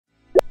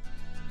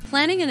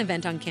Planning an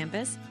event on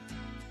campus?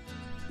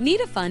 Need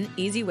a fun,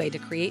 easy way to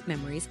create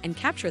memories and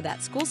capture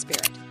that school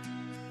spirit?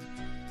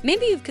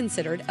 Maybe you've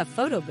considered a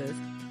photo booth,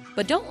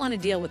 but don't want to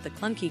deal with the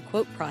clunky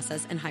quote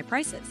process and high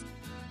prices.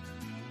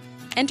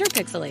 Enter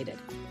Pixilated,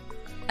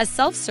 a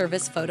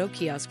self-service photo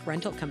kiosk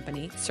rental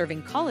company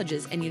serving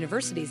colleges and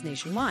universities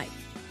nationwide.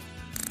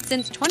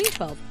 Since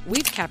 2012,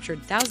 we've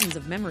captured thousands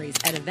of memories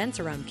at events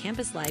around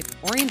campus life,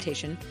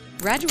 orientation,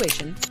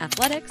 graduation,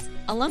 athletics,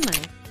 alumni,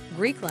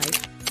 Greek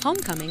life,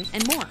 homecoming,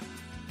 and more.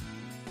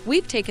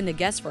 We've taken the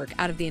guesswork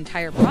out of the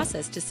entire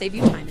process to save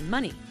you time and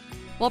money,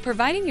 while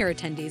providing your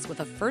attendees with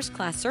a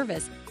first-class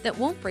service that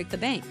won't break the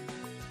bank.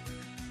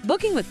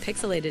 Booking with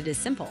Pixilated is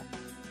simple.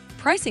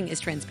 Pricing is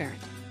transparent.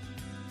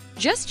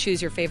 Just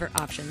choose your favorite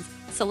options,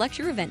 select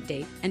your event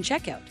date, and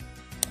check out.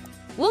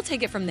 We'll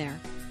take it from there.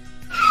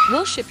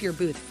 We'll ship your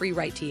booth free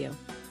right to you,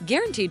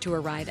 guaranteed to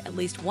arrive at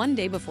least one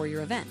day before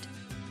your event.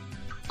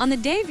 On the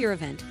day of your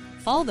event,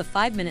 follow the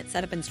 5-minute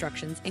setup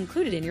instructions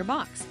included in your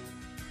box.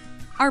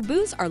 Our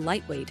booths are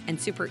lightweight and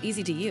super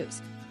easy to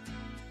use.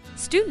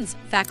 Students,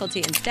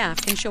 faculty, and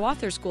staff can show off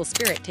their school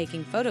spirit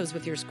taking photos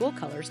with your school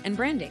colors and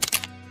branding.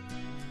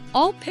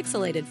 All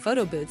Pixilated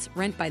photo booths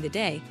rent by the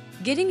day,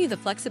 getting you the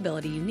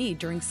flexibility you need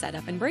during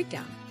setup and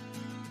breakdown.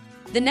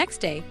 The next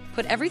day,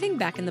 put everything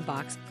back in the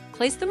box,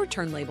 place the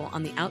return label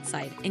on the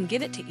outside, and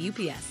give it to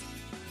UPS.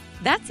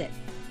 That's it.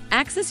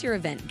 Access your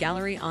event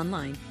gallery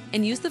online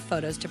and use the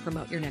photos to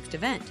promote your next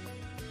event.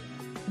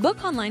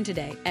 Book online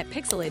today at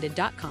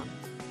pixilated.com.